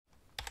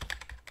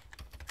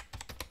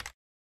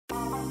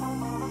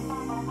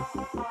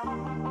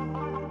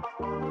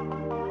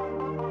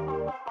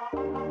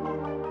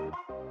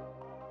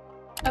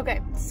Okay,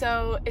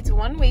 so it's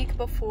 1 week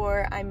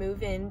before I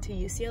move into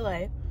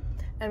UCLA.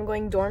 I'm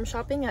going dorm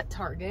shopping at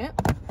Target.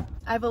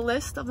 I have a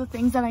list of the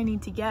things that I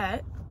need to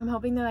get. I'm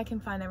hoping that I can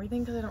find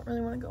everything because I don't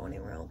really want to go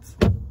anywhere else.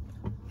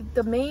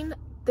 The main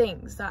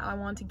things that I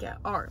want to get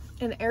are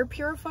an air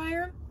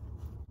purifier,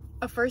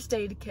 a first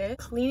aid kit,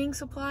 cleaning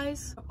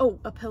supplies, oh,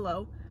 a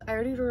pillow. I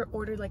already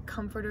ordered like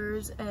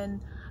comforters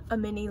and a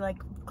mini like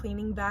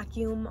cleaning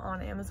vacuum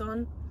on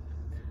Amazon.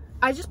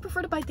 I just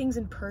prefer to buy things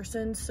in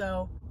person,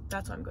 so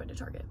that's why I'm going to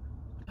Target.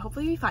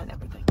 Hopefully we find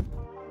everything.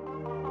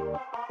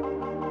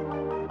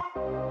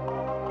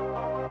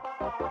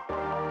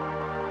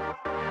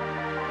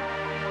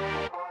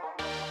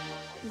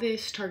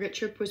 This Target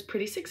trip was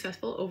pretty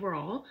successful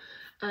overall.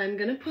 I'm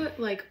gonna put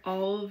like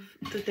all of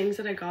the things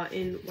that I got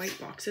in white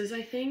boxes,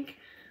 I think.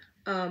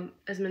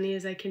 As many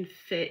as I can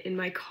fit in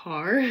my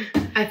car.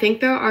 I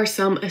think there are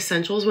some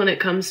essentials when it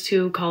comes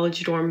to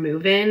college dorm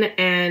move-in,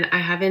 and I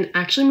haven't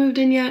actually moved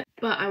in yet,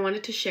 but I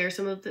wanted to share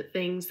some of the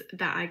things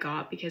that I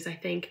got because I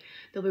think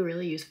they'll be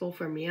really useful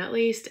for me at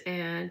least,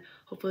 and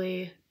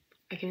hopefully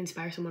I can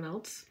inspire someone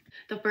else.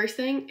 The first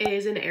thing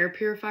is an air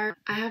purifier.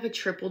 I have a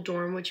triple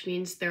dorm, which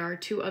means there are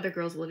 2 other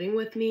girls living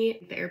with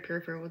me. The air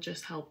purifier will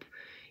just help,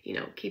 you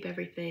know, keep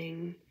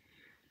everything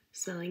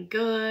smelling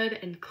good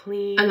and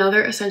clean.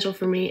 Another essential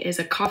for me is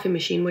a coffee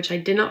machine, which I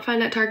did not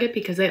find at Target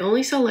because they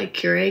only sell like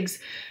Keurigs,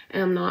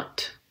 and I'm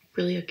not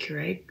really a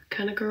Keurig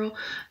kind of girl.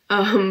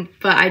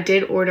 But I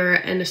did order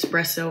an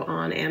espresso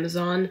on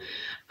Amazon,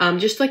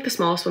 just like the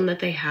smallest one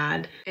that they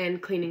had,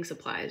 and cleaning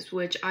supplies,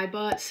 which I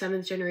bought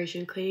 7th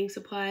generation cleaning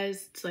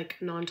supplies. It's like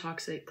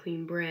non-toxic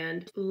clean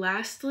brand.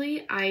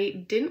 Lastly,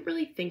 I didn't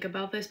really think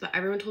about this, but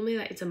everyone told me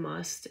that it's a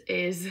must,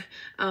 is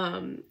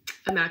a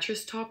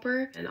mattress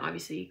topper, and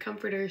obviously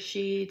comforters,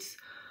 sheets,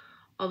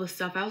 all the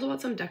stuff. I also bought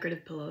some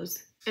decorative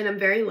pillows, and I'm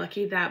very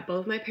lucky that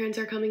both my parents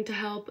are coming to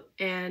help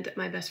and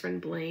my best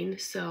friend Blaine,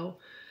 so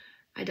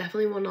I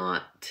definitely will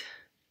not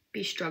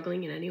be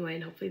struggling in any way,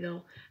 and hopefully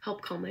they'll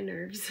help calm my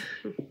nerves.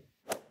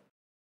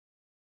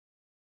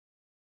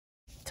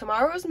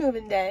 Tomorrow is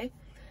move-in day,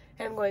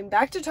 and I'm going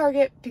back to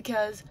Target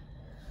because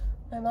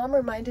my mom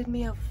reminded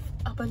me of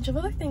a bunch of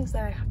other things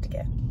that I have to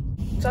get.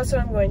 So that's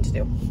what I'm going to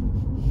do.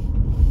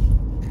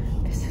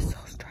 This is so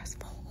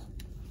stressful.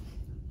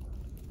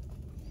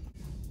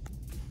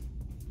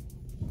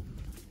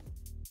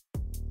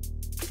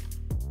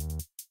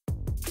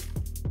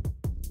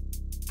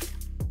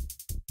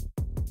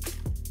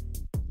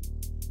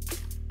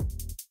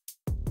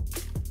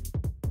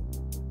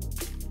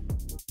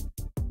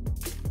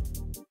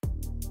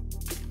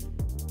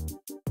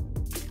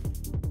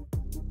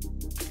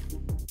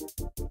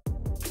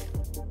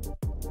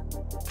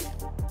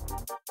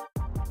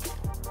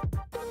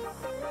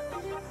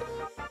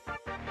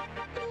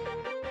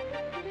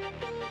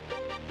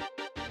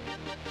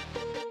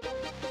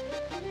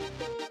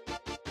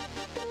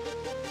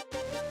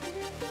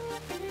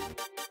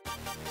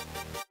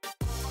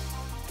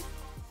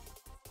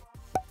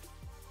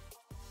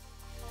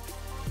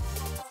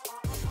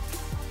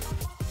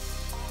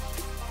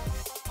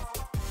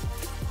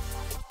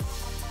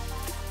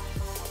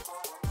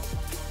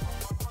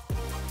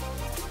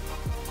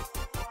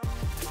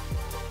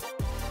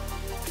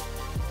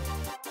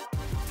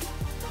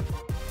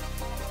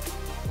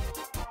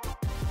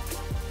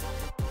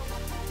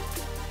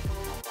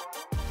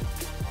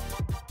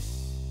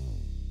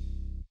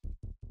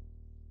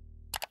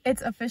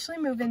 It's officially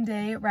move-in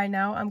day. Right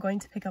now I'm going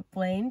to pick up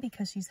Blaine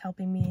because she's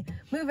helping me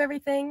move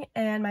everything,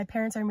 and my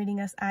parents are meeting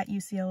us at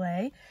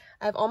UCLA.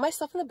 I have all my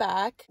stuff in the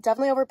back,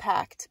 definitely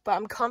overpacked, but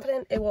I'm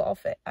confident it will all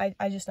fit. I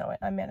just know it.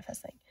 I'm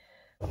manifesting.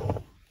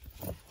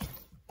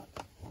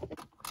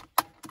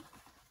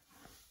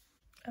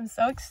 I'm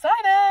so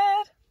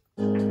excited!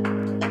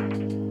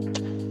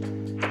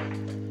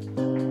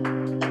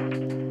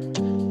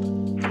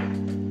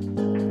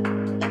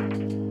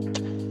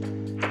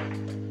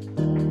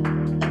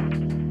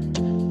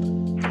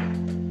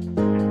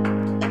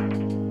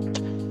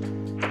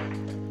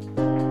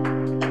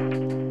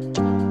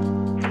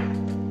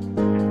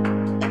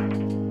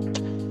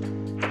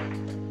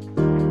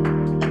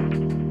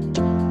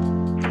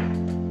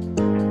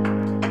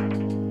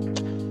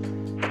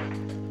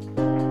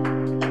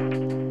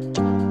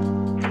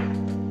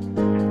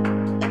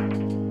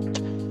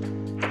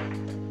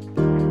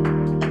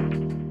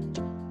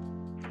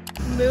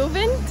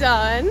 Moving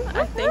done.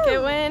 I think it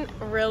went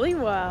really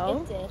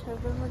well. It did. Her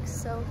room looks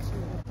so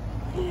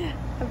cute. Yeah,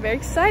 I'm very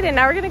excited.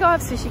 Now we're gonna go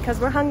have sushi because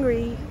we're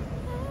hungry.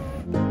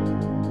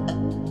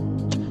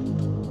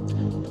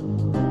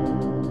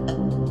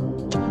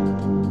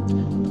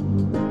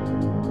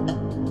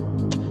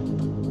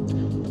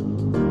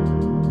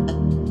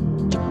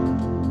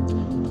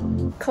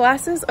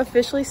 Classes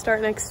officially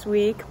start next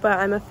week, but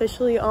I'm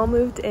officially all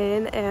moved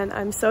in and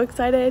I'm so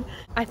excited.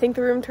 I think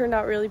the room turned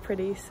out really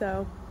pretty,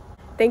 so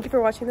thank you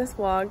for watching this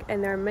vlog,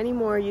 and there are many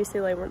more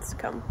UCLA ones to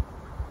come.